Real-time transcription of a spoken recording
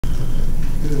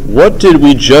What did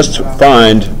we just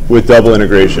find with double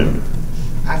integration?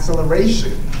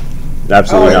 Acceleration.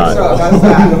 Absolutely not. So that's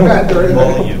that.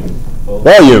 Volume.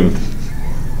 Volume.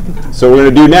 So what we're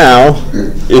going to do now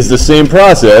is the same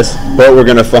process, but we're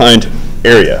going to find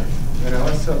area. And I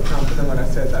was so confident when I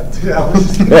said that too. Yeah,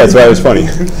 that's why it was funny.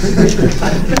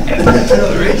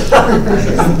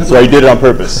 That's why you did it on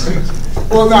purpose.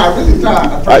 Well, no, I really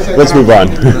thought. All right, let's move on.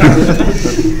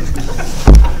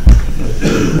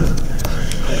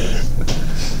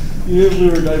 If we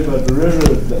were talking about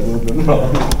derivatives, that would have been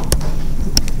wrong.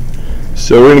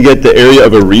 So we're going to get the area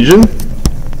of a region.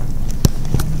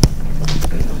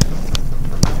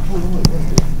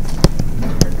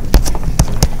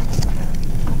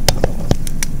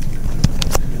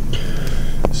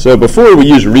 So before we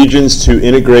used regions to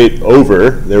integrate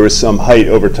over, there was some height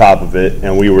over top of it,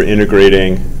 and we were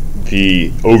integrating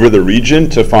over the region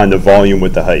to find the volume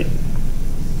with the height.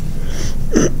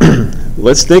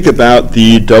 Let's think about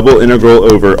the double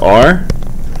integral over R.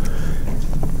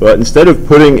 But instead of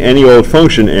putting any old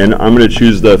function in, I'm going to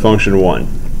choose the function 1.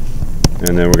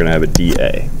 And then we're going to have a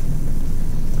dA.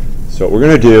 So what we're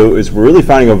going to do is we're really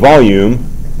finding a volume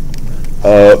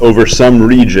over some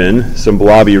region, some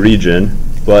blobby region,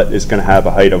 but it's going to have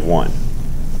a height of 1.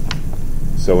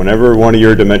 So whenever one of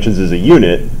your dimensions is a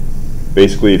unit,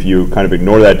 basically if you kind of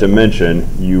ignore that dimension,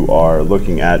 you are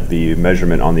looking at the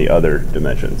measurement on the other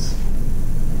dimensions.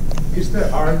 Is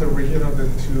the R the region of the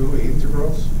two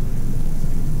integrals?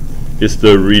 It's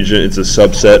the region, it's a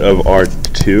subset of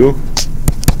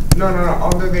R2. No.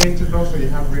 Under the integrals that you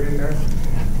have written there.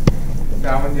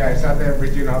 That one, yeah, is that the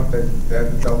region of the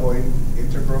double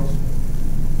integrals?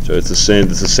 So it's the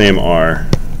same R.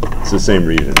 It's the same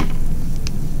region.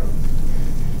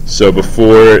 So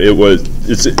before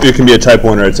it can be a type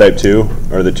 1 or a type 2,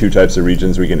 or the two types of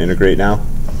regions we can integrate now.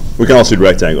 We can also do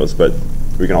rectangles, but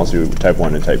we can also do type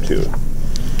 1 and type 2.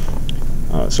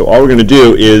 So all we're going to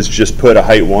do is just put a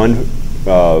height 1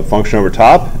 function over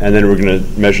top, and then we're going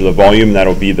to measure the volume.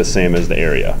 That'll be the same as the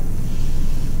area.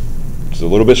 Which is a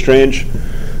little bit strange.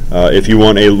 If you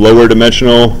want a lower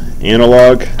dimensional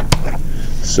analog,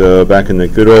 so back in the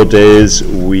good old days,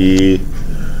 let's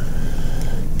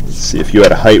see, if you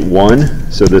had a height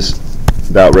 1, so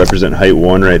that represent height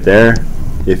 1 right there.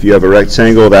 If you have a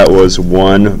rectangle, that was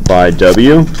 1 by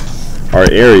W. Our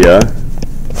area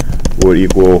would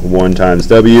equal 1 times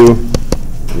W,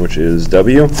 which is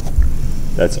W.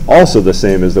 That's also the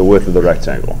same as the width of the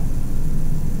rectangle.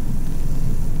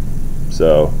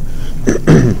 So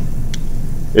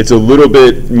it's a little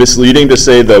bit misleading to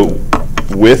say the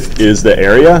width is the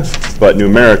area, but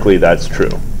numerically that's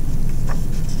true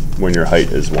when your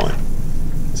height is 1.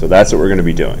 So that's what we're going to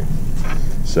be doing.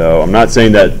 So I'm not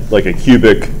saying that like a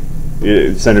cubic,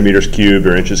 centimeters cubed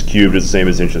or inches cubed is the same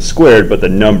as inches squared, but the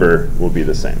number will be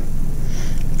the same.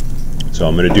 So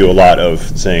I'm going to do a lot of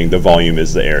saying the volume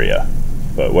is the area,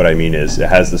 but what I mean is it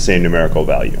has the same numerical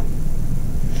value.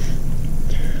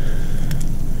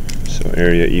 So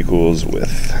area equals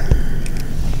width.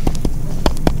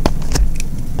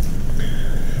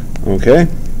 Okay,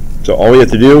 so all we have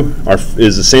to do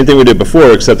is the same thing we did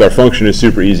before, except our function is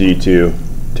super easy to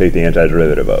take the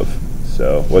antiderivative of.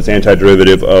 So what's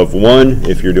antiderivative of 1?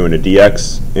 If you're doing a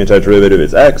dx antiderivative,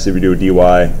 it's x. If you do a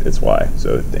dy, it's y.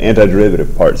 So the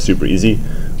antiderivative part is super easy.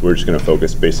 We're just going to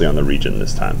focus basically on the region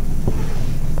this time.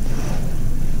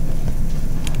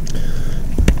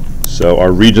 So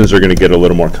our regions are going to get a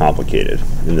little more complicated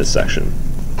in this section.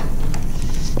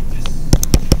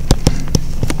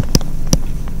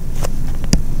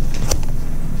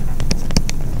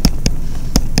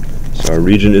 So our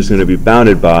region is going to be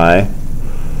bounded by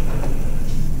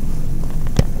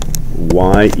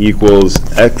y equals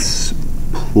x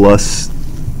plus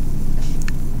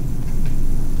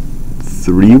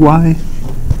 3y.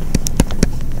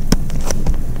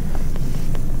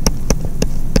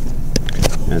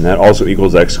 And that also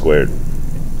equals x squared.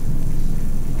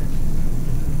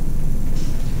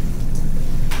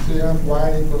 So you have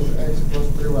y equals x plus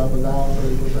 3y, but that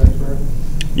also equals x, right?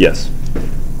 Yes.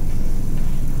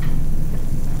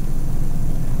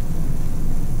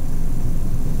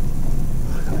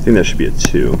 I think that should be a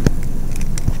 2.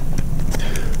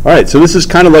 All right, so this is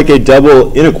kind of like a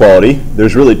double inequality.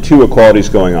 There's really two equalities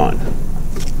going on.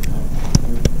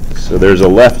 So there's a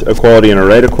left equality and a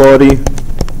right equality.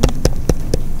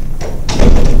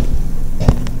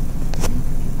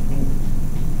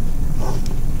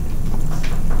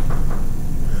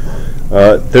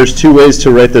 There's two ways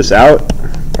to write this out.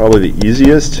 Probably the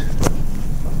easiest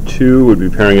 2 would be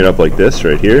pairing it up like this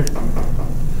right here.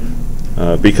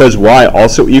 Because y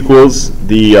also equals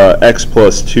the x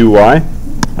plus 2y,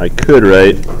 I could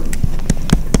write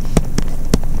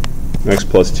x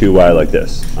plus 2y like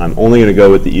this. I'm only going to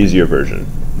go with the easier version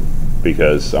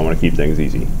because I want to keep things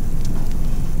easy.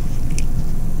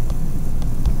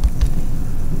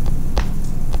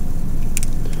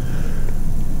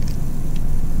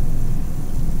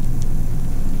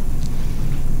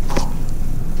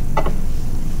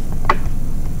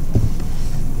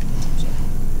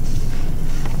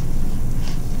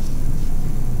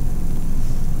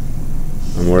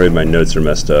 I'm worried my notes are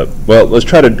messed up. Well, let's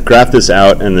try to graph this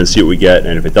out and then see what we get,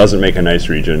 and if it doesn't make a nice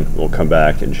region, we'll come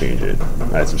back and change it.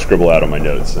 I had some scribble out on my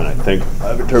notes, and I think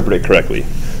I've interpreted it correctly.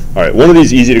 All right, one of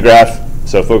these easy to graph,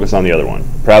 so focus on the other one.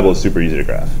 Parabola is super easy to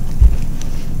graph.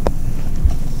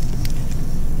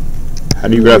 How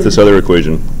do you graph this other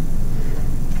equation?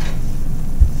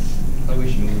 I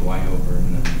wish you moved y over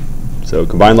and then. So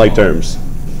combine like terms.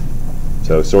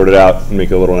 So sort it out and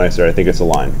make it a little nicer. I think it's a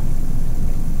line.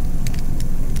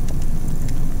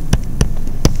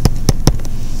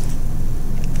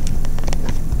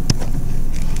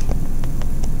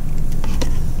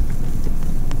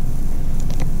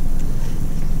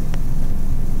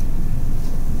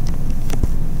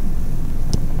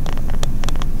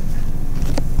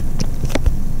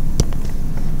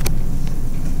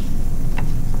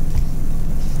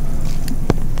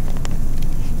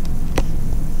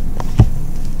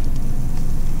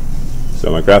 So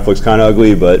my graph looks kind of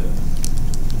ugly, but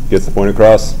gets the point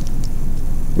across.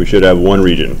 We should have one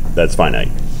region that's finite.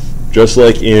 Just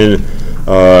like in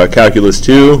Calculus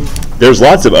 2, there's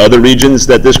lots of other regions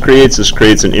that this creates. This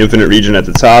creates an infinite region at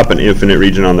the top, an infinite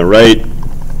region on the right,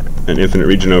 an infinite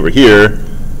region over here,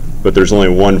 but there's only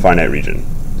one finite region.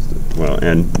 Well,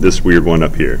 and this weird one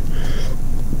up here.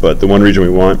 But the one region we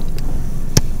want,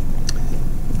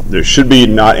 there should be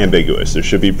not ambiguous. There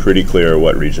should be pretty clear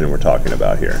what region we're talking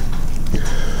about here.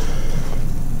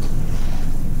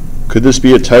 Could this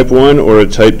be a type 1 or a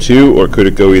type 2, or could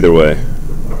it go either way?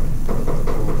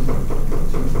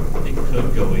 It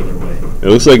could go either way. It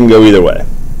looks like it can go either way.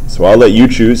 So I'll let you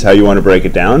choose how you want to break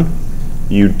it down.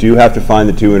 You do have to find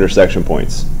the two intersection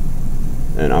points,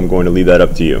 and I'm going to leave that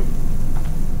up to you.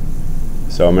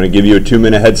 So I'm going to give you a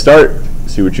 2-minute head start,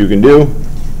 see what you can do.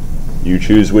 You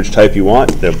choose which type you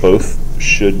want. They both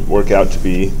should work out to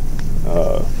be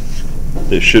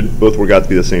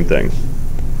the same thing.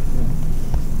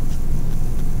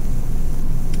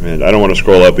 And I don't want to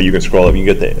scroll up, but you can scroll up. You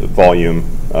can get the volume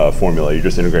formula. You're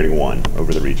just integrating 1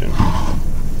 over the region.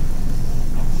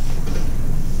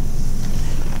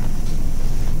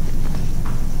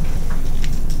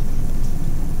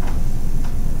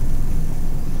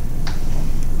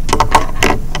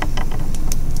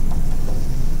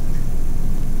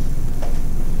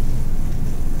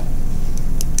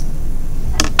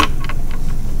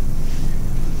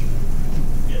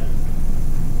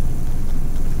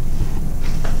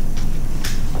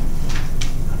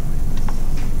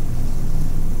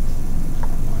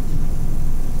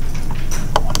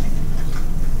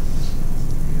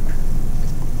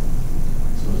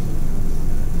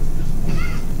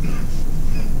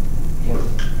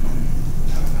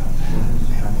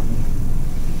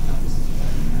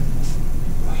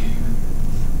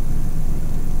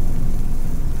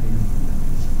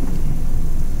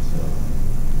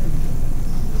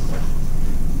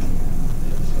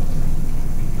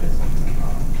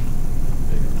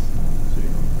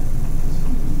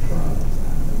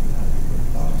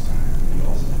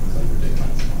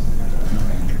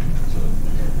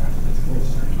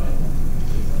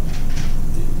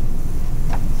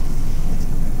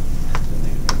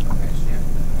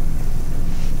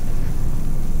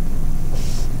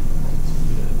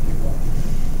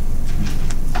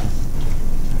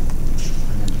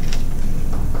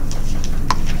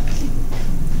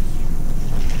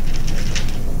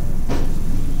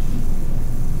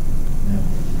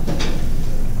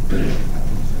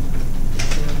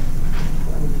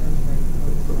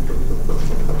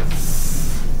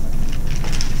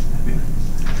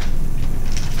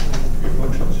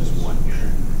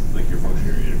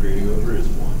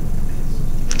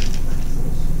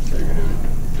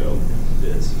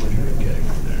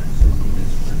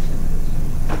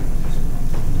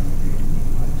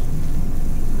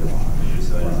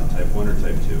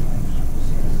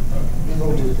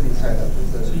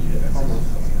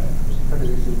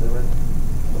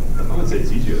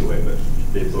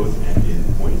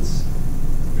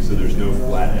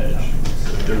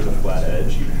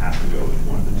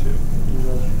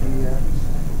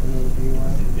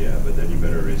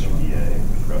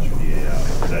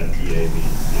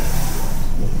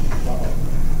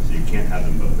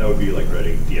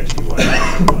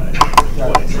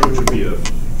 Which would be a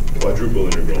quadruple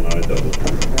integral, not a double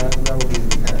integral. That would be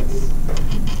intense.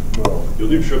 Well, You'll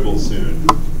do triples soon.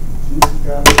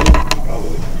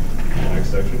 Probably. Next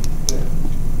section.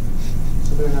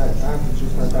 So then I have to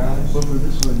choose my balance. But for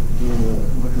this one, doing a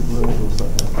little stuff.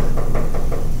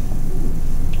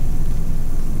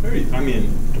 Maybe, I mean,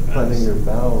 Finding depends. your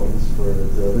balance for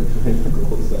the other two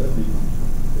integrals, that'd be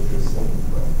interesting.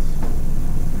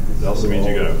 It also means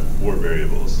you got 4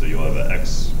 variables, so you'll have a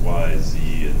x, y,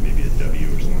 z, and maybe a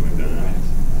w or something like that.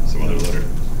 Some other letter.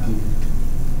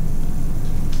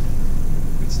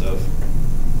 Good stuff.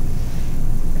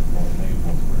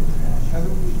 How do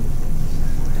we?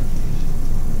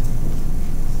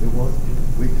 It won't,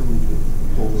 wait till we get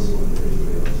forward with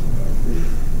everybody else.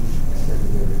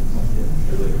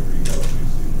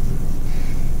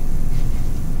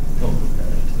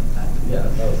 Yeah,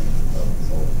 that was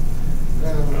all.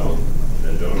 Well,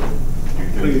 then don't. You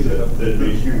can then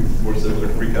make you more similar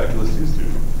to pre-calculus 2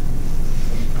 student.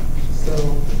 So,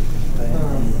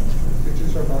 we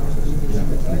choose our boxes.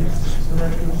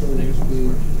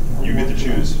 You get to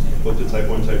choose. Flip to type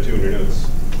 1, type 2 in your notes.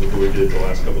 Look what we did the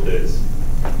last couple days.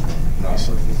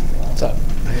 What's up?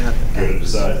 I have You're going to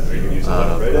decide if you can use the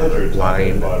left right edge or top line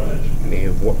and bottom edge.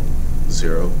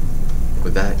 -0.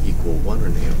 Would that equal 1 or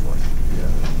 -1?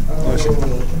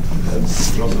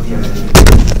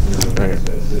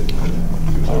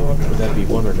 Would that be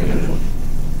 1 or -1?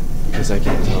 Because I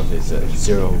can't tell if it's a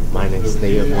 0 minus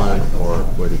 -1 or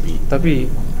would it be That'd be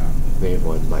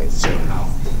 -1 minus 0.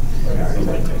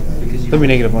 that'd be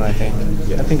 -1, I think.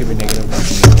 I think it'd be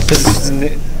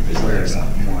 -1.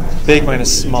 Big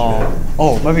minus small.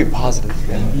 Oh, it might be positive.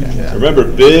 Yeah. Remember,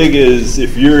 big is,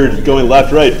 if you're going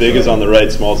left, right, big is on the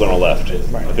right, small is on the left. I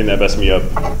think that messed me up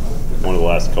one of the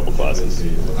last couple classes.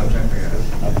 I'm trying to figure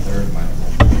out a third minus.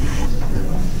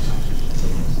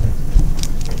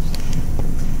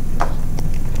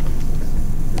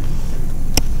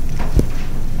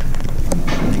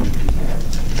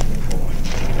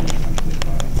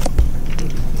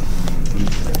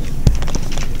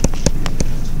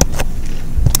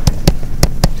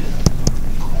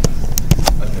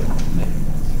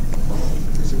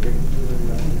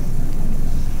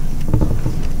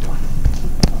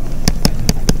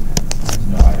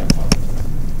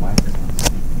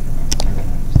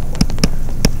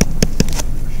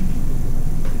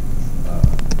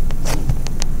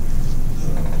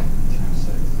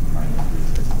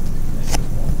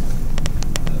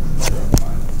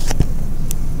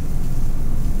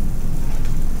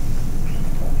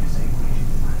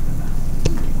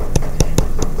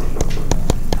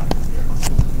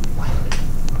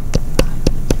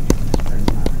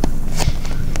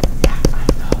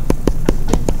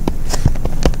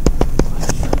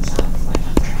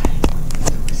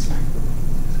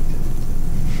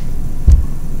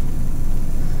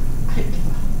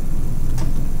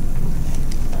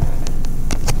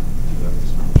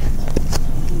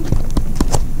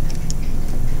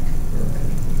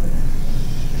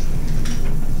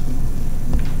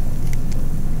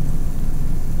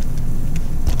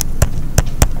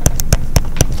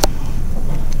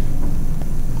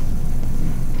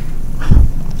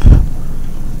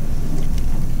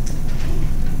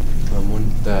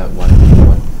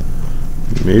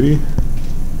 Maybe?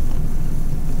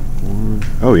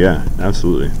 Oh yeah,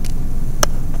 absolutely.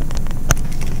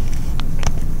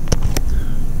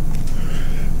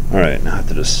 All right, now I have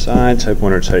to decide type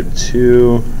 1 or type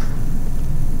 2.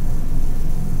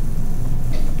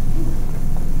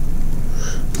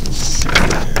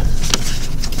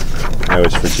 I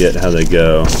always forget how they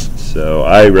go. So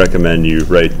I recommend you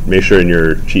make sure in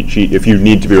your cheat sheet, if you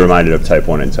need to be reminded of type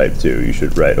 1 and type 2, you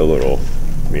should write a little,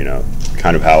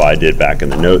 kind of how I did back in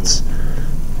the notes.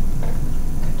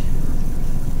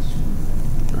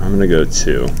 I'm going to go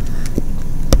 2.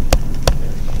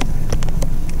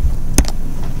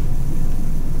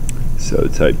 So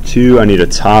type 2, I need a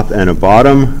top and a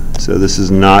bottom. So this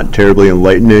is not terribly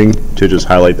enlightening to just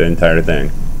highlight the entire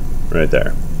thing right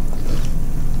there.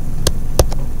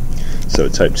 So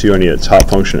type 2, I need a top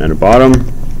function and a bottom.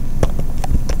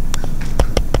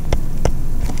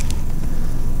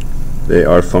 They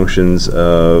are functions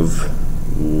of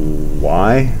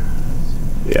y.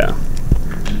 Yeah.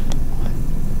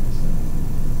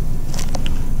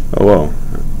 Oh, whoa.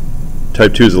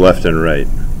 Type 2 is left and right.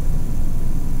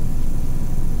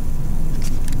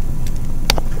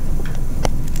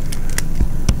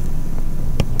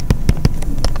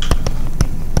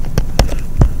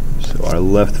 So our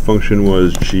left function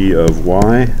was g of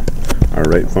y. Our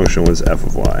right function was f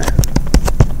of y.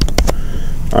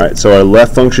 All right, so our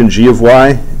left function g of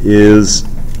y is,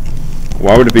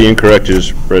 why would it be incorrect to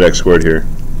just write x squared here?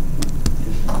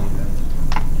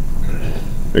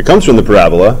 It comes from the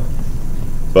parabola,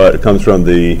 but it comes from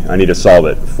I need to solve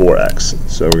it for x.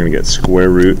 So we're going to get square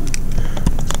root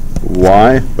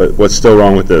y, but what's still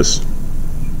wrong with this?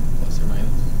 Plus or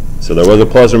minus. So there was a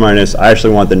plus or minus. I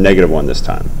actually want the negative one this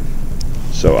time.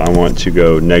 So I want to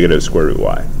go negative square root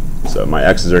y. So my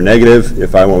x's are negative.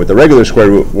 If I went with the regular square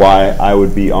root y, I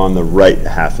would be on the right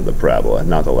half of the parabola,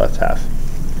 not the left half.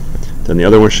 Then the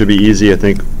other one should be easy. I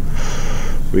think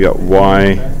we got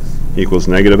y equals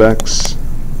negative x,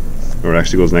 or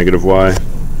x equals negative y.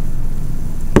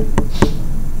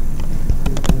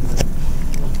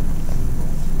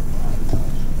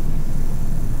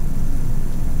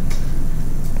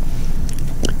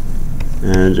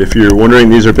 And if you're wondering,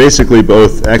 these are basically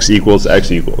both x equals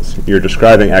x equals. You're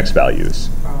describing x values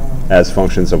as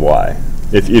functions of y.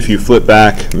 If you flip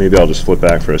back, maybe I'll just flip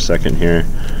back for a second here.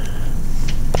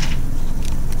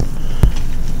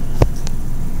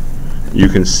 You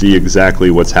can see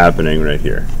exactly what's happening right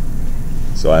here.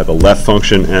 So I have a left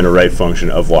function and a right function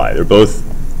of y. They're both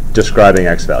describing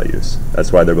x values.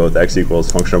 That's why they're both x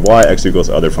equals function of y, x equals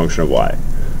other function of y.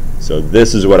 So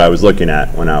this is what I was looking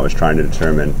at when I was trying to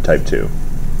determine type 2.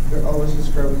 They're always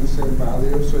describing the same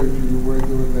value, so if you were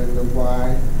doing the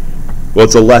y... Well,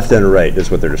 it's a left and a right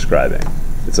is what they're describing.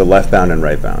 It's a left bound and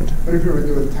right bound. But if you were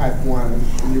doing type 1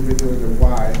 and you were doing the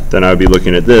y... Then I would be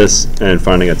looking at this and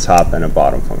finding a top and a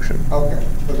bottom function. Okay,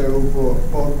 so they will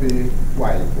both be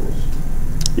y equals.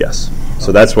 Yes.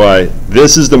 So that's why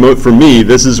this is for me,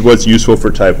 this is what's useful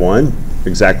for type 1,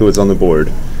 exactly what's on the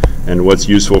board. And what's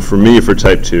useful for me for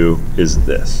type 2 is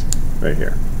this right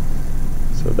here.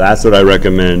 So that's what I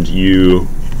recommend you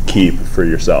keep for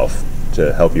yourself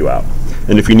to help you out.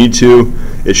 And if you need to,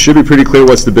 it should be pretty clear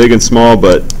what's the big and small,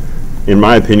 but in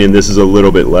my opinion, this is a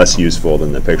little bit less useful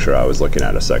than the picture I was looking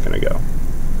at a second ago.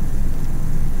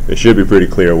 It should be pretty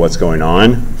clear what's going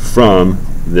on from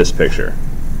this picture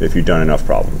if you've done enough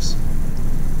problems.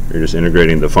 You're just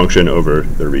integrating the function over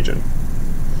the region.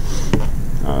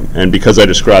 And because I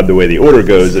described the way the order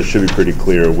goes, it should be pretty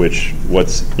clear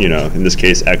what's, in this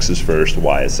case, x is first,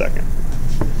 y is second.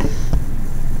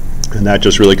 And that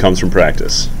just really comes from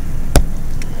practice.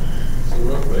 So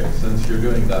real quick, since you're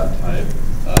doing that type,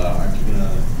 aren't you going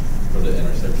to, for the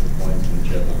intersection points,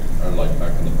 which are like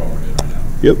back on the problem we're doing right now?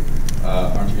 Yep.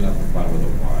 Aren't you going to have to find where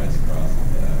the y's cross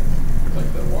the x,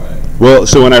 like the y? Well,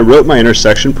 so when I wrote my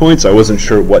intersection points, I wasn't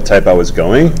sure what type I was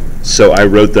going, so I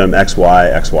wrote them x, y,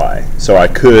 x, y. So I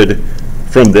could,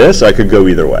 from this, I could go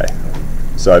either way.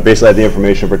 So I basically had the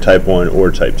information for type 1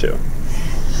 or type 2.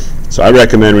 So I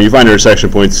recommend when you find intersection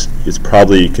points, it's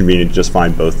probably convenient to just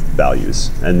find both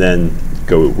values and then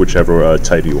go whichever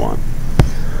type you want.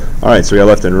 All right, so we got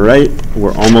left and right.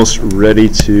 We're almost ready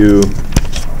to,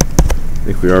 I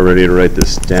think we are ready to write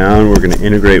this down. We're going to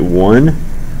integrate 1.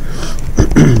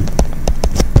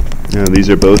 Now these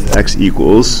are both x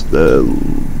equals.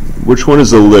 Which one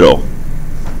is the little?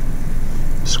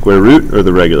 Square root or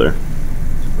the regular?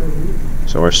 Square root.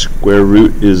 So our square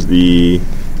root is the,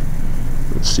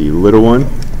 let's see, little one.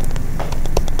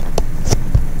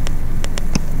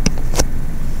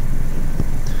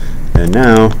 And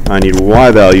now I need y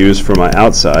values for my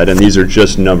outside, and these are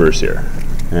just numbers here.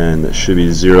 And that should be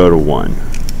 0 to 1.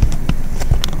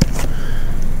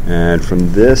 And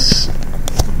from this,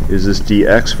 is this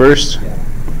dx first? Yeah.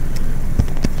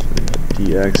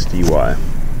 Dx, dy.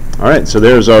 All right, so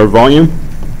there's our volume.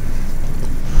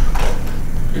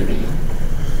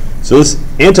 So this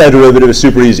antiderivative is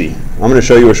super easy. I'm going to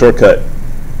show you a shortcut.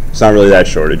 It's not really that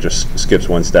short. It just skips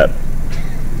one step.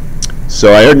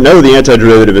 So I already know the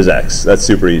antiderivative is x. That's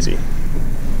super easy.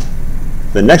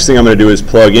 The next thing I'm going to do is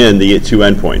plug in the 2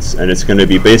 endpoints, and it's going to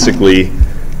be basically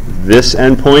this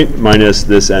endpoint minus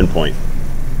this endpoint.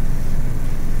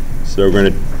 So we're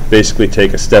going to basically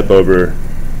take a step over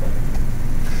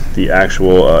the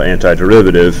actual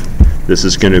antiderivative. This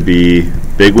is going to be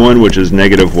big one, which is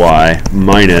negative y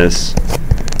minus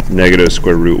negative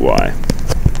square root y.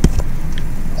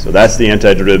 So that's the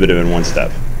antiderivative in one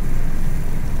step.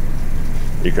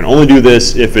 You can only do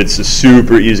this if it's a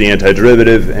super easy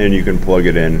antiderivative and you can plug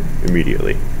it in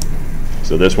immediately.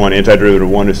 So this one, antiderivative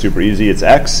 1 is super easy. It's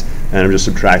x, and I'm just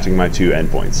subtracting my 2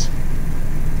 endpoints.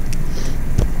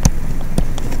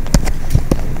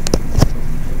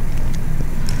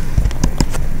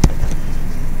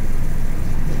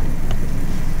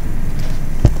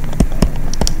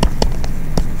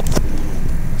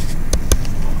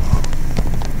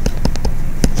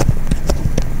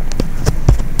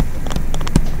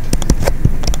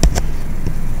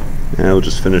 And we'll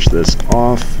just finish this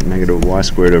off. Negative y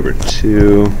squared over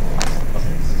 2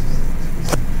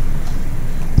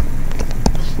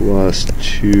 plus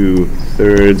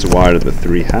 2/3 y to the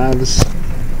 3/2.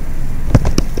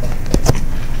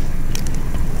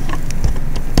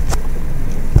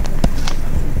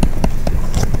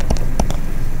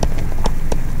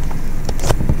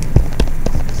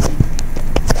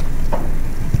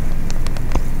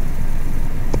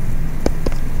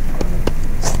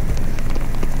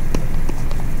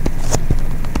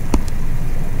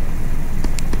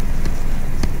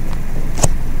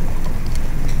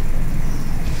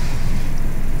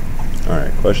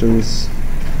 Questions?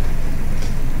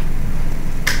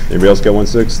 Anybody else get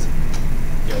 1/6?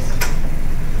 Yes.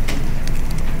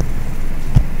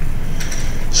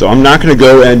 So I'm not going to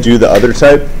go and do the other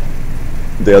type,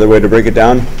 the other way to break it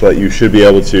down, but you should be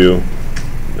able to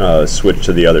switch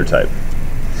to the other type.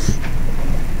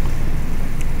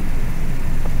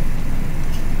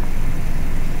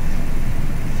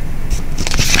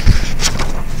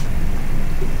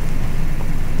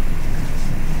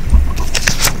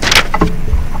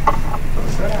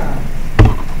 Is that a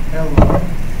L1?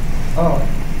 Oh.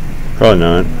 Probably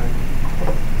not. I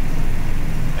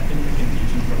think the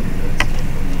confusion from your notes came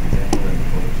from the example that we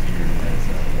quoted here as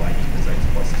y equals x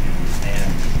plus 2 and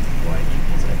y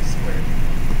equals x squared.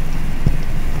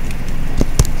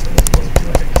 So it's supposed to be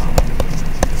like a comma between those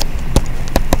two.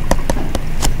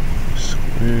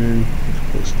 Squared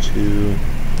equals 2.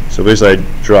 So basically I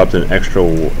dropped an extra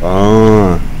This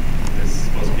is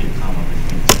supposed to be a comma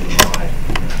between 2 and y.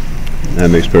 that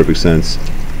makes perfect sense.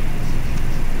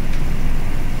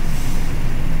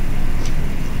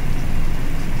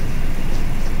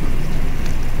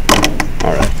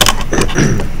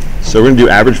 So we're going to do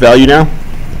average value now.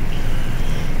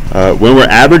 When we're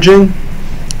averaging,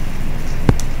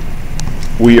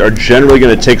 we are generally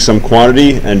going to take some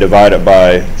quantity and divide it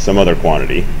by some other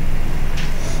quantity.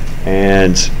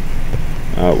 And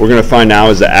we're going to find now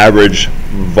is the average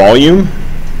volume,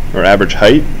 or average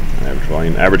height,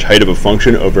 average height of a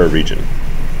function over a region.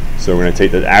 So we're going to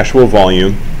take the actual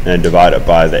volume and divide it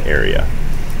by the area.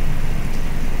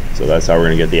 So that's how we're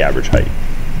going to get the average height.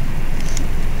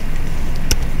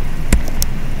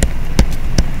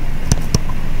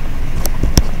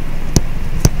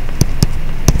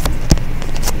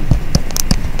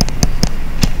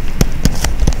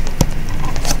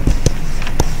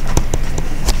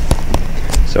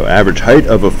 So average height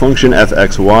of a function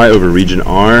fxy over region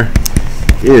R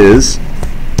is,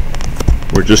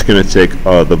 we're just going to take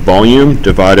the volume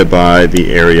divided by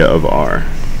the area of R.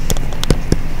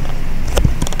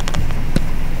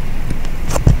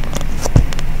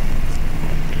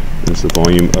 It's the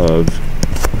volume of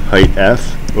height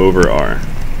f over R.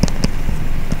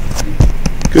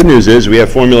 Good news is we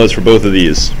have formulas for both of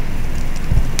these.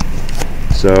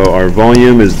 So our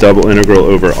volume is double integral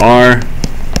over R,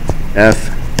 f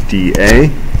dA,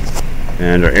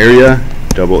 and our area,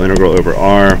 double integral over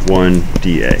R1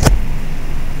 dA.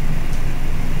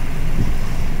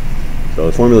 So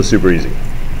the formula is super easy.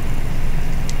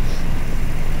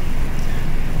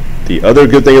 The other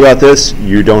good thing about this,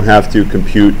 you don't have to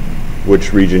compute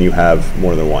which region you have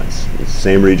more than once. It's the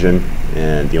same region,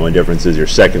 and the only difference is your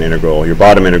second integral, your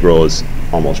bottom integral is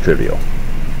almost trivial.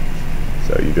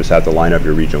 So you just have to line up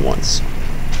your region once.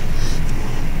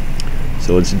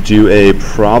 So let's do a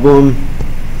problem.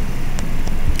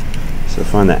 So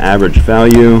find the average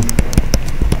value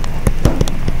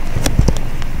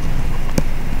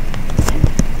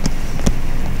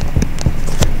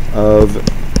of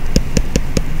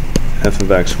f of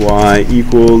xy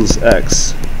equals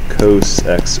x cos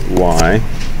xy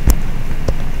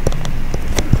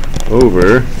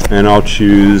over, and I'll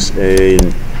choose a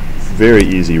very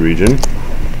easy region.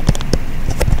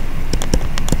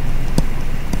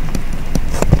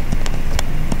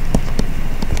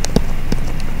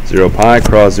 0 pi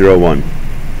cross 0, 1.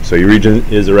 So your region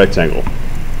is a rectangle.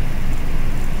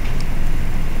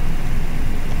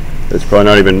 It's probably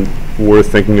not even worth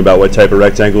thinking about what type of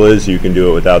rectangle is. You can do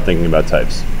it without thinking about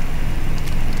types.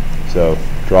 So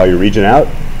draw your region out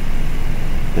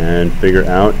and figure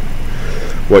out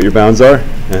what your bounds are,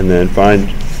 and then find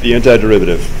the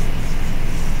antiderivative.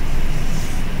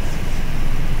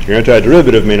 Your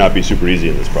antiderivative may not be super easy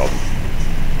in this problem.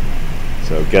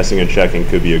 So guessing and checking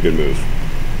could be a good move.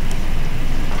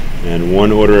 And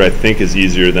one order I think is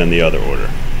easier than the other order.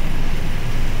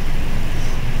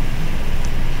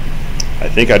 I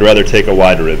think I'd rather take a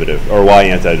y derivative, or y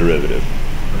antiderivative.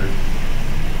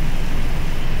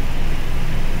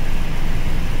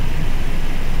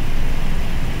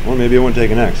 Or maybe I want to take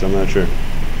an x, I'm not sure.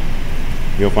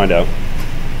 You'll find out.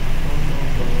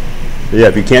 But yeah,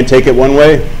 if you can't take it one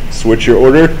way, switch your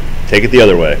order, take it the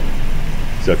other way.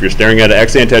 So if you're staring at an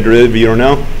x antiderivative you don't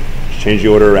know, just change the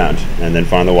order around, and then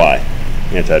find the y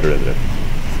antiderivative.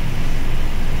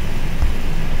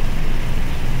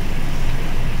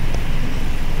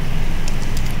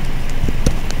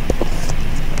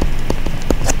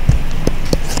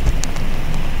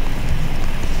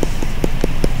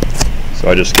 So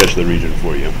I just sketched the region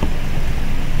for you.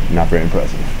 Not very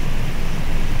impressive.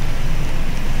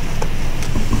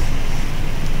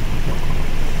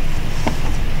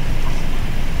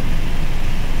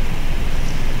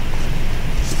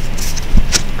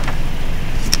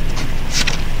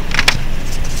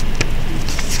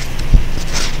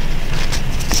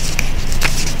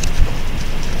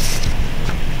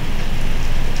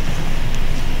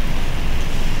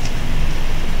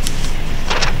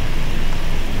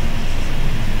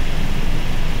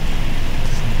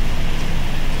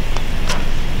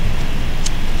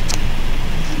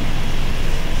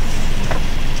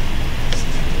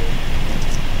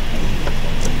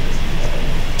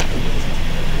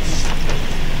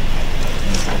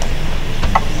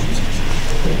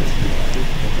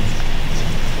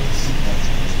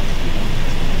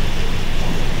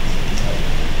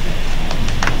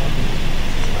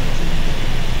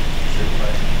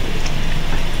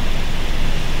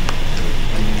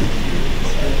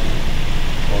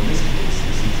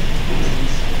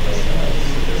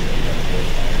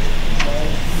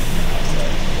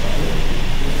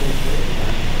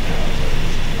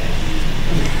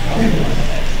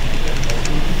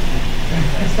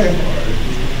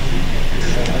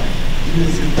 A lot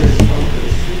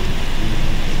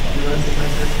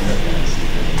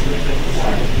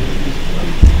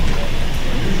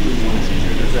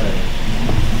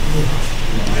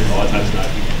of times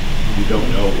not. You don't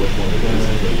know which one it is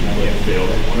until you get failed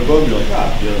at one of them. You're like,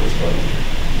 ah, the other was probably easier.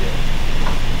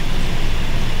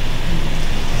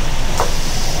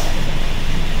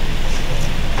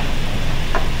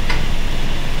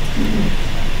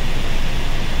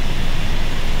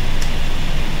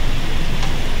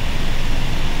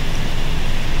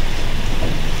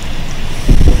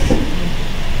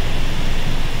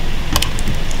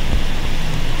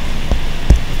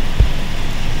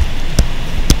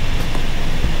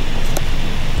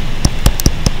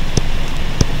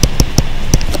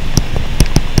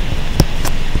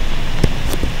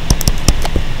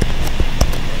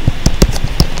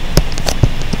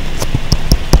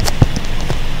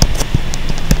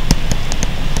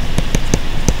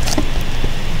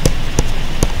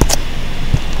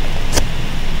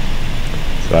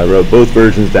 So I wrote both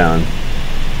versions down.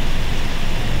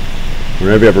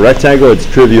 Whenever you have a rectangle, it's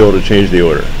trivial to change the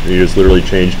order. You just literally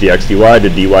change dx dy to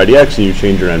dy dx and you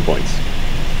change your endpoints.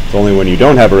 It's only when you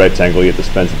don't have a rectangle you have to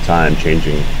spend some time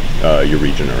changing your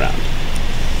region around.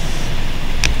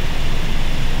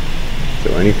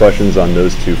 So any questions on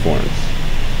those two forms?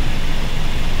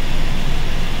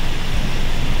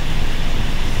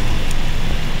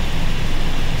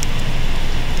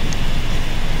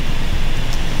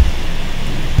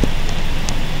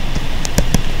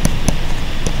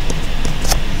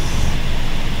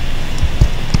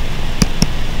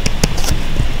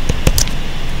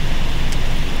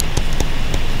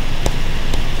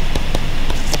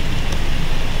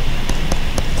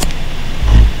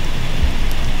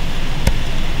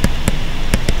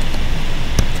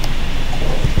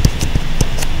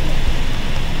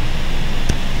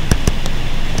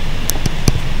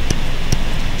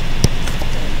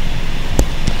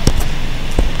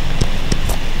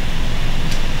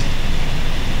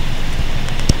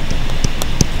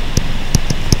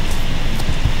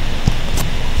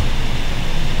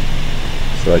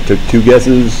 So I took two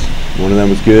guesses. One of them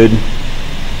was good.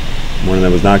 One of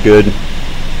them was not good.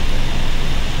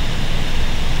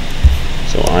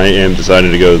 So I am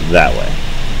deciding to go that way.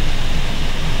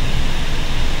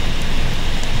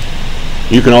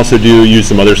 You can also use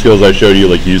some other skills I showed you,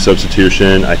 like use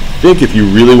substitution. I think if you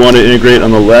really want to integrate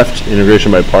on the left,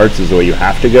 integration by parts is the way you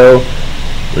have to go,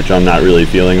 which I'm not really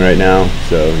feeling right now.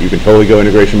 So you can totally go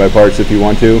integration by parts if you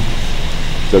want to.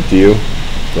 It's up to you.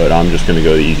 But I'm just going to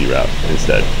go the easy route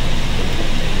instead.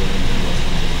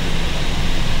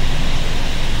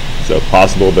 So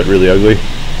possible but really ugly.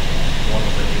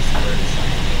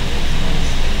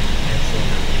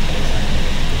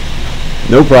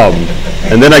 No problem.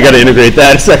 And then I got to integrate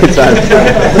that a second time.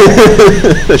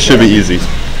 That should be easy.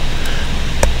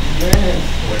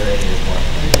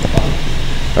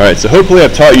 All right, so hopefully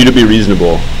I've taught you to be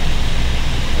reasonable.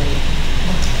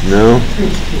 No?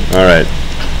 All right.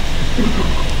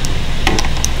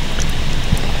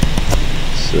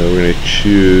 So we're going to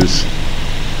choose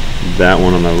that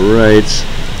one on the right.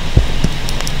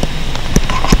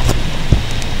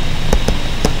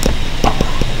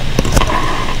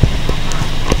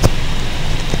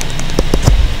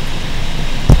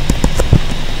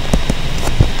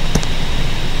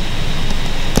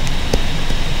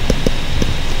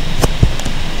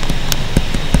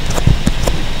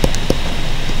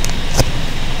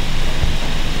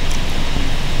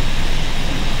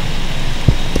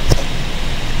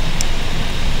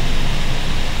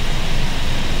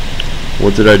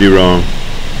 What did I do wrong?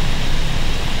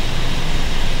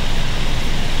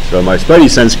 So my Spidey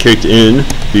sense kicked in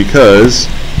because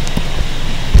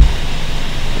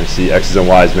I see x's and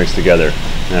y's mixed together,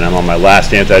 and I'm on my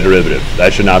last antiderivative.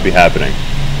 That should not be happening.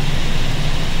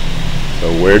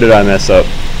 So where did I mess up?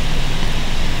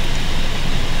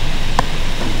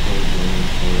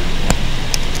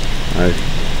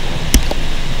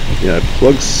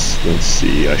 Let's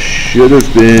see, I should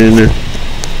have been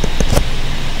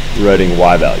writing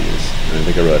y values, and I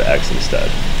think I wrote x instead.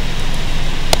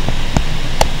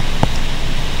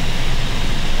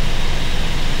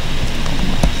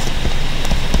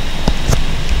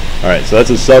 Alright, so that's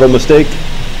a subtle mistake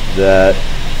that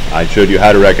I showed you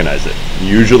how to recognize it.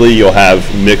 Usually you'll have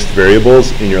mixed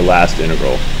variables in your last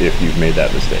integral if you've made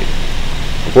that mistake.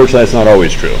 Unfortunately, that's not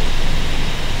always true,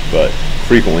 but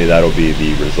frequently that'll be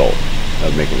the result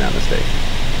of making that mistake.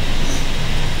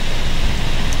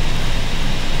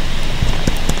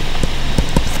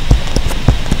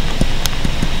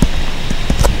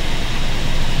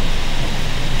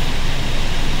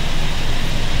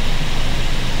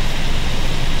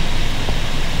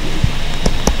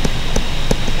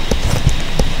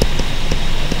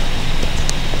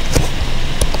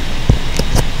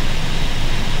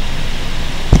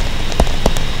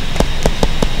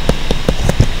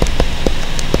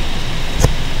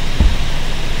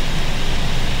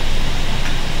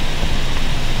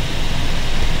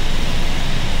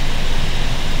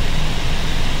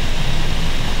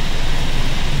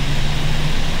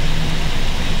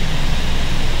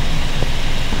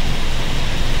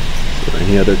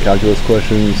 other calculus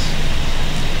questions?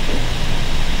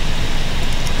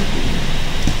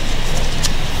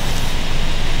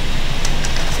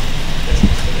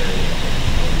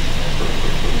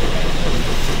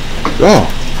 Oh!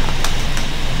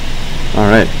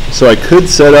 Alright, so I could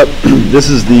set up, this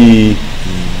is the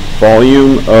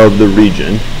volume of the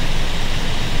region.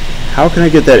 How can I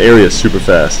get that area super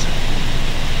fast?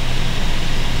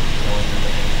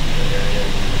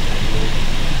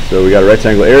 So we got a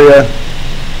rectangle area.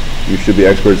 You should be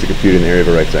experts at computing the area of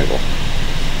a rectangle.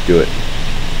 Do it.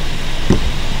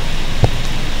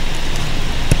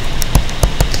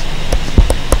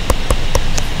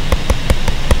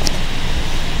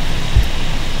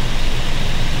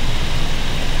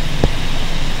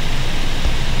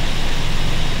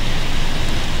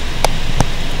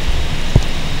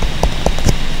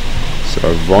 So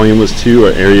our volume was 2,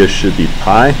 our area should be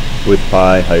pi, with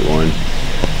pi, height 1.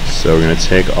 So we're going to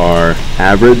take our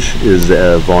average is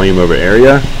volume over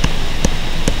area.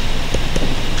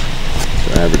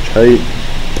 So average height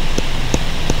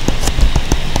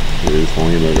is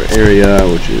volume over area,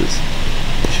 which is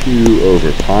 2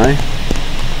 over pi.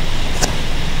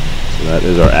 So that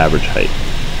is our average height.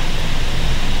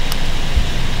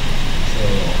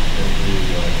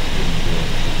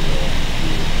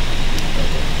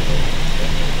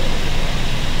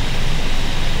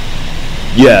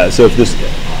 Yeah, so if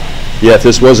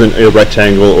this wasn't a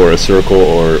rectangle or a circle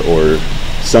or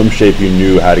some shape you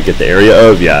knew how to get the area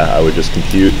of, yeah, I would just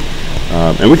compute.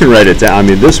 And we can write it down. I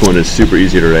mean, this one is super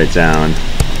easy to write down.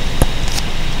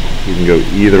 You can go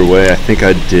either way. I think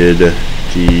I did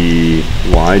dy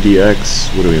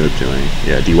dx. What do we end up doing?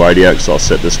 Yeah, dy dx. So I'll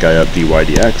set this guy up dy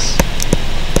dx.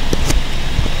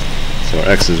 So our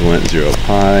x's went 0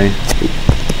 pi.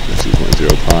 X's went 0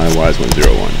 pi. Y's went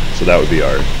 0 1. So that would be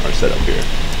our setup here,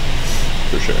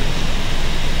 for sure.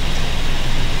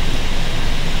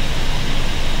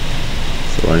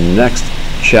 So our next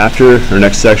chapter, our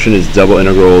next section is double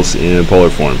integrals in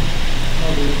polar form.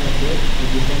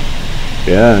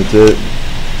 Yeah, that's it.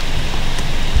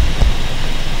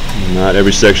 Not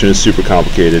every section is super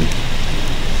complicated.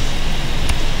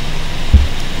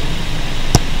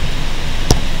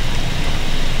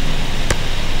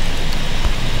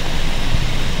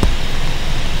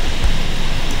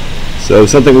 So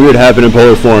something weird happened in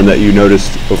polar form that you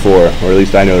noticed before, or at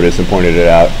least I noticed and pointed it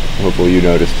out. Hopefully you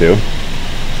noticed too.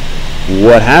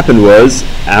 What happened was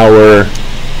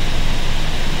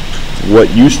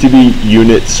what used to be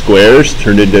unit squares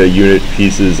turned into unit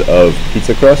pieces of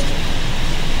pizza crust,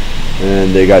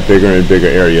 and they got bigger and bigger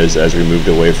areas as we moved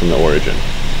away from the origin.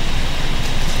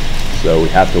 So we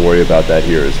have to worry about that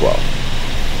here as well.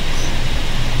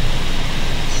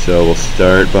 So we'll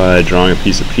start by drawing a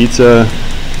piece of pizza.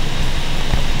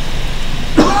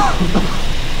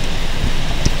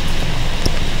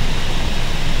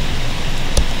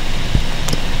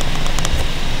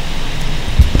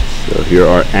 So here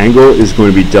our angle is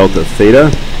going to be delta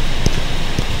theta.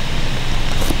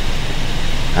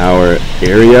 Our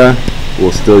area,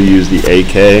 we'll still use the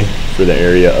AK for the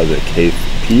area of the kth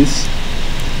piece.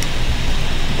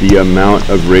 The amount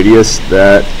of radius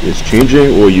that is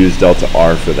changing, we'll use delta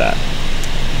R for that.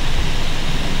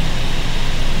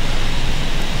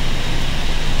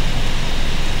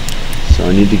 So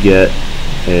I need to get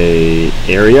an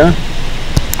area.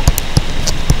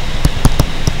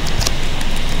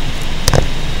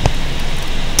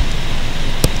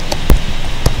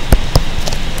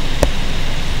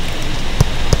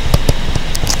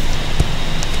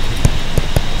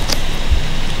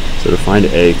 So to find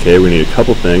AK, we need a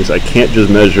couple things. I can't just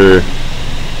measure.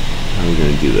 How are we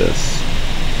going to do this?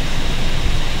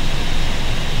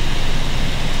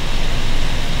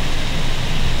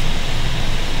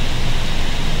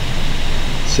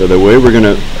 So the way we're going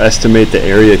to estimate the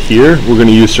area here, we're going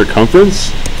to use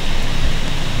circumference.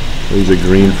 I'll use a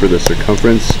green for the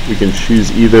circumference. We can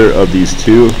choose either of these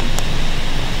two.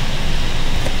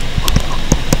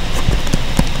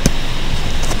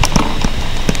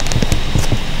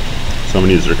 So I'm going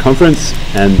to use circumference,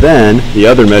 and then the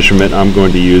other measurement I'm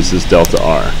going to use is delta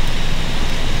R.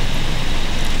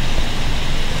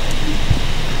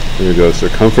 There we go,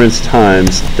 circumference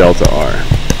times delta R.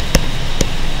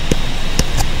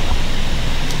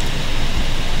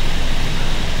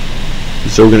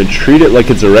 So we're going to treat it like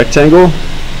it's a rectangle.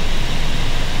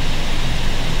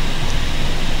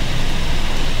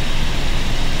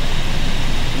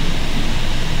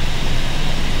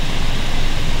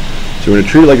 So we're going to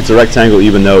treat it like it's a rectangle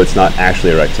even though it's not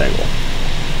actually a rectangle.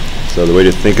 So the way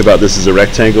to think about this is a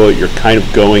rectangle, you're kind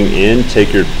of going in,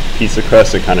 take your pizza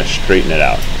crust and kind of straighten it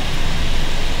out.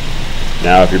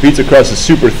 Now if your pizza crust is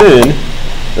super thin,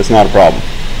 that's not a problem.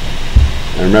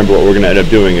 And remember, what we're going to end up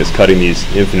doing is cutting these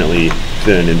infinitely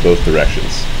thin in both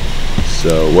directions.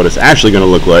 So what it's actually going to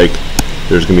look like,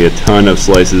 there's going to be a ton of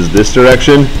slices this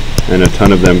direction and a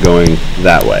ton of them going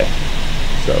that way.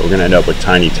 So we're going to end up with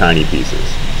tiny, tiny pieces.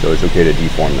 So it's okay to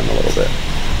deform them a little bit.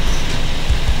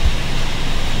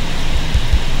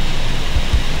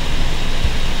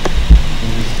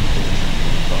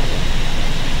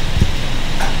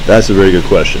 That's a very good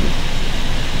question.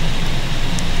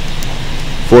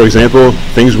 For example,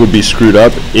 things would be screwed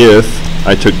up if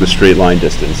I took the straight line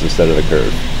distance instead of the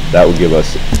curve. That would give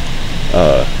us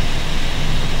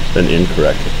an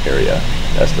incorrect area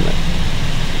estimate.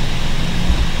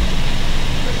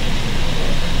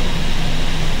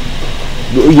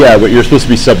 Yeah, but you're supposed to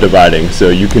be subdividing, so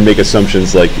you can make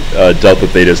assumptions like delta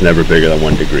theta is never bigger than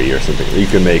 1 degree or something. You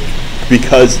can make,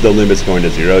 because the limit's going to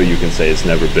 0, you can say it's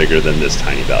never bigger than this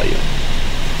tiny value.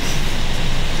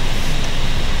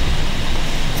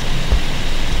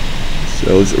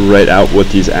 So let's write out what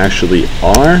these actually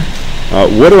are.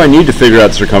 What do I need to figure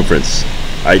out circumference?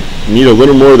 I need a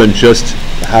little more than just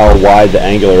how wide the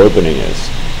angular opening is.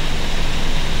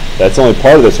 That's only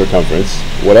part of the circumference.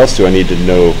 What else do I need to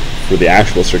know for the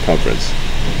actual circumference?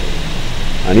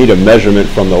 I need a measurement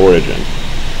from the origin.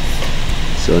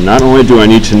 So not only do I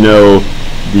need to know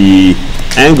the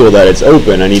angle that it's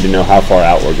open, I need to know how far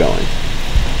out we're going.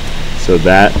 So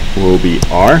that will be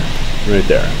r right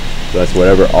there. So that's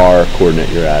whatever r coordinate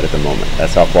you're at the moment.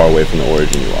 That's how far away from the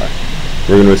origin you are.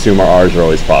 We're going to assume our r's are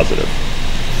always positive.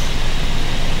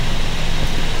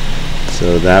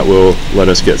 So that will let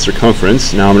us get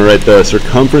circumference. Now I'm going to write the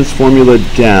circumference formula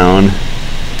down.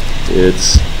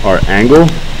 It's our angle,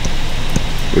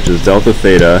 which is delta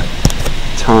theta,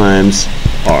 times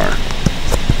r.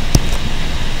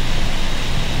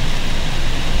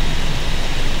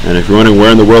 And if you're wondering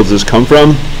where in the world does this come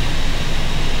from,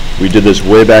 we did this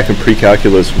way back in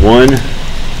pre-calculus 2,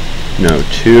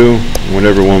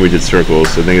 whatever one we did circles,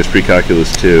 so I think it's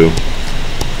pre-calculus 2.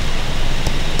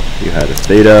 You had a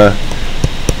theta.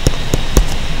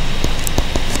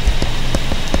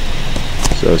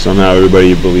 So somehow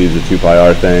everybody believes the 2 pi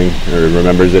r thing, or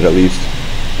remembers it at least,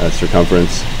 that's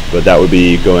circumference, but that would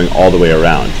be going all the way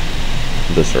around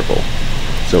the circle.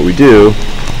 So what we do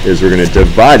is we're going to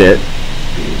divide it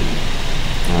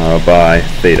by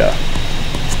theta.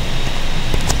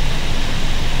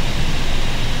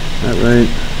 Is that right?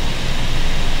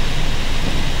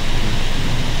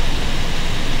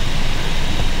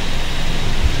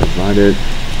 Divided.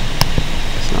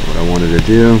 That's not what I wanted to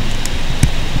do.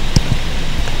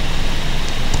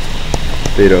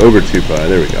 Theta over 2 pi.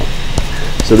 There we go.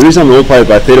 So the reason I'm multiplying it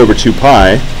by theta over 2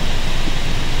 pi,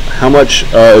 how much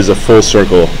is a full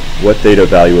circle? What theta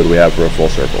value would we have for a full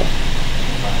circle?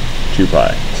 2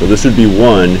 pi. So this would be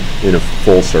 1 in a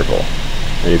full circle.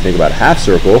 And you think about a half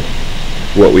circle,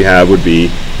 what we have would be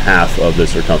half of the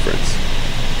circumference.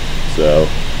 So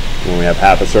when we have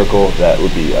half a circle, that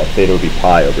would be theta would be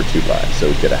pi over 2 pi. So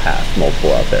we get a half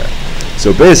multiple out there.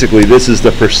 So basically, this is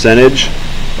the percentage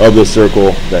of the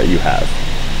circle that you have.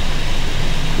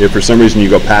 If for some reason you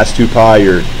go past 2 pi,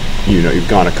 you've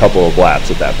gone a couple of laps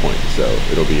at that point. So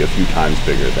it'll be a few times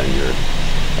bigger than your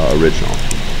original.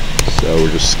 So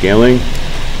we're just scaling.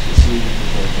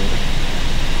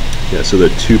 Yeah, so the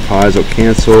 2 pi's will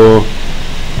cancel.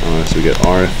 So we get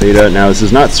r theta. Now this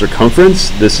is not circumference,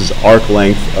 this is arc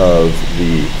length of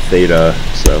the theta.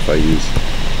 So if I use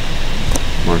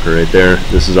marker right there,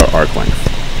 this is our arc length.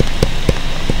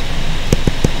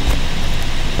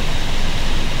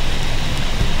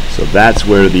 So that's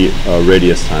where the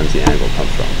radius times the angle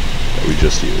comes from that we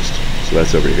just used. So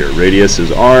that's over here. Radius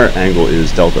is r, angle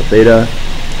is delta theta,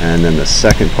 and then the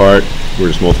second part, we're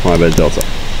just multiplying by delta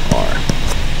r.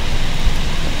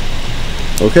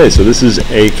 Okay, so this is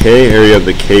AK, area of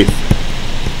the kth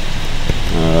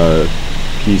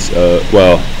piece.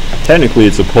 Well, technically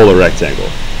it's a polar rectangle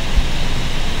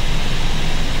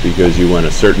because you want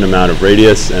a certain amount of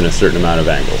radius and a certain amount of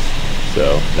angle.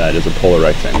 So that is a polar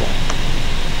rectangle.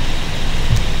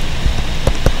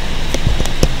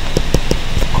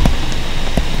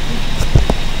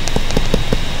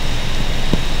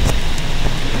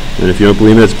 And if you don't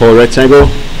believe me, it's a polar rectangle,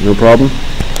 no problem.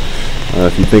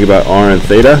 If you think about r and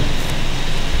theta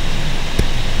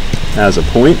as a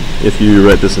point, if you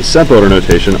write this in step order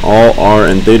notation, all r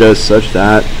and theta is such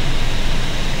that,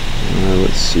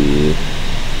 let's see,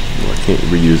 well, I can't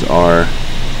reuse r.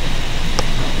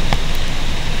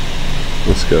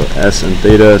 Let's go s and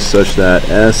theta such that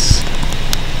s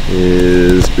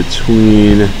is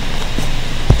between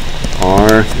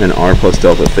r and r plus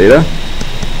delta theta.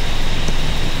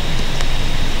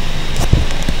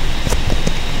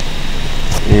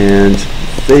 And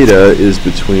theta is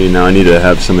between, now I need to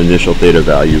have some initial theta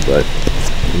value, but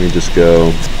let me just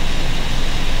go.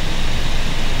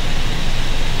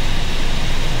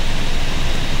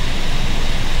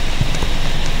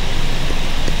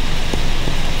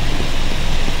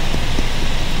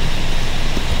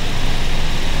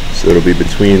 So it'll be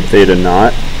between theta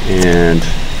naught and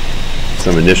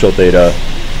some initial theta,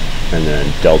 and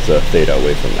then delta theta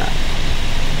away from that.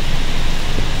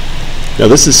 Now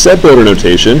this is set builder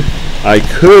notation. I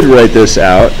could write this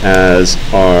out as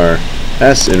our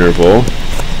S interval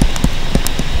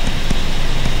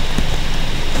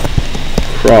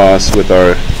cross with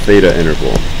our theta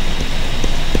interval.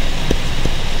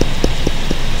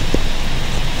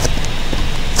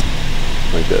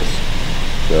 Like this.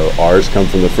 So R's come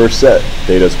from the first set,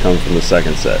 theta's come from the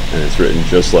second set, and it's written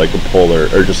just like a polar,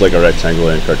 or just like a rectangle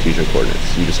in Cartesian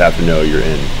coordinates. You just have to know you're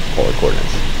in polar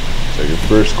coordinates. So your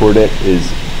first coordinate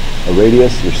is a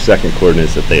radius, your second coordinate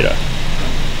is a theta.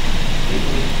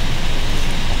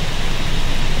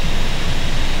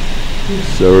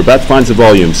 So we're about to find some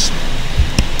volumes.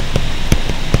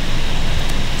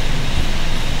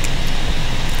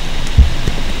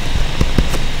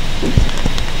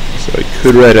 So I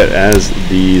could write it as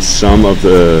the sum of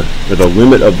the, or the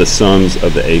limit of the sums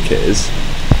of the AKs.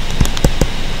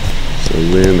 So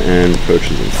lim n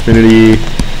approaches infinity,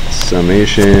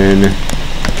 summation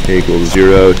k equals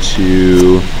 0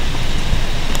 to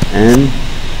n.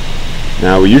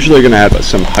 Now we're usually going to have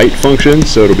some height function,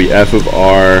 so it'll be f of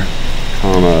r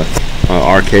comma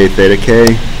rk theta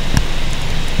k.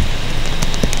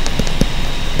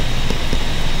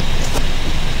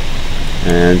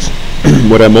 And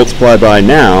what I multiply by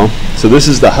now, so this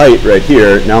is the height right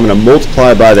here. Now I'm going to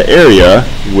multiply by the area,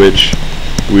 which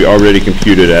we already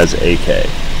computed as ak.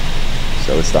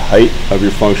 So it's the height of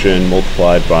your function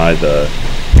multiplied by the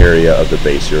area of the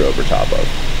base you're over top of.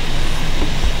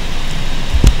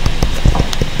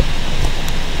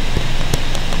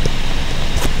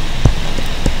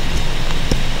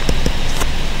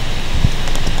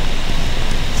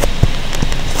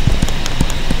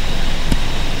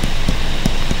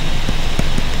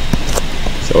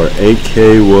 So our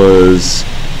AK was,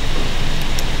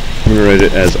 I'm going to write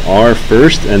it as R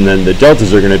first, and then the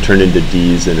deltas are going to turn into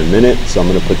D's in a minute, so I'm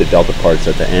going to put the delta parts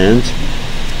at the end.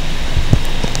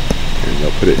 And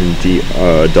I'll put it in D,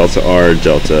 delta R,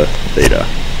 delta theta.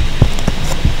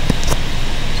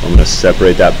 So I'm going to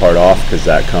separate that part off because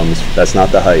that's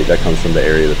not the height, that comes from the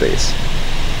area of the base.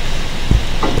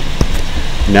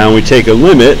 Now we take a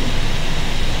limit,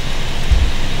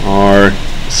 our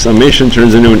summation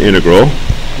turns into an integral,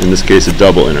 in this case a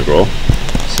double integral.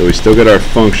 So we still get our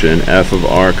function f of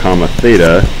r comma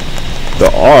theta.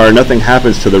 The r, nothing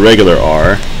happens to the regular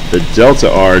r. The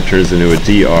delta r turns into a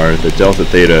dr. The delta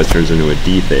theta turns into a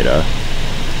d theta.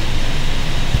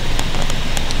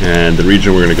 And the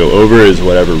region we're going to go over is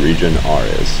whatever region r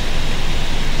is.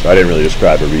 So I didn't really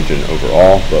describe a region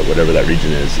overall, but whatever that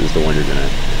region is the one you're going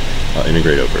to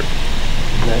integrate over.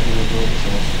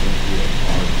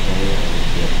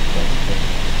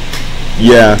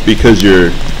 Yeah, because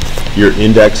you're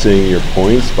indexing your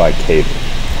points by k.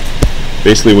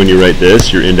 Basically, when you write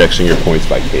this, you're indexing your points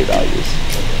by k values.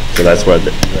 So that's why.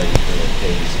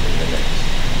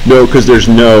 No, because there's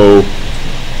no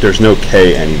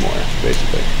k anymore,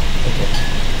 basically.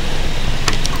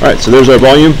 All right, so there's our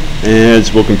volume, and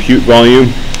we'll compute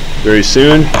volume very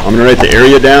soon. I'm going to write the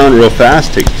area down real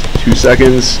fast. Take 2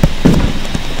 seconds.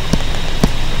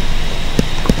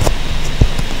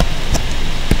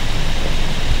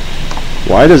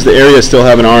 Why does the area still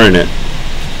have an R in it?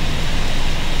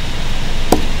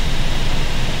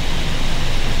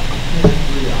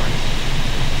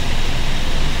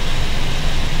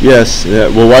 Yes, yeah,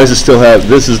 well why does it still have,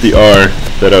 this is the R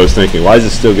that I was thinking. Why does it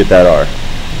still get that R?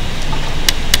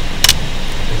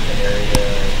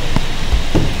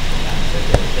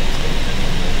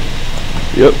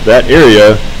 Yep, that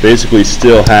area basically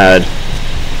still had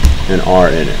an R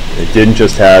in it. It didn't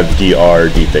just have dr,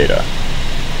 d theta.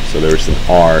 So there was an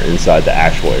R inside the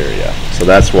actual area. So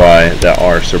that's why that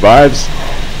R survives.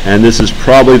 And this is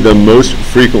probably the most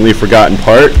frequently forgotten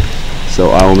part.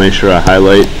 So I will make sure I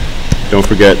highlight, don't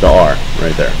forget the R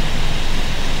right there.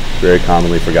 Very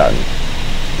commonly forgotten.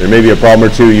 There may be a problem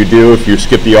or two you do. If you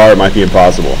skip the R, it might be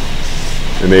impossible.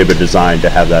 It may have been designed to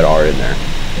have that R in there.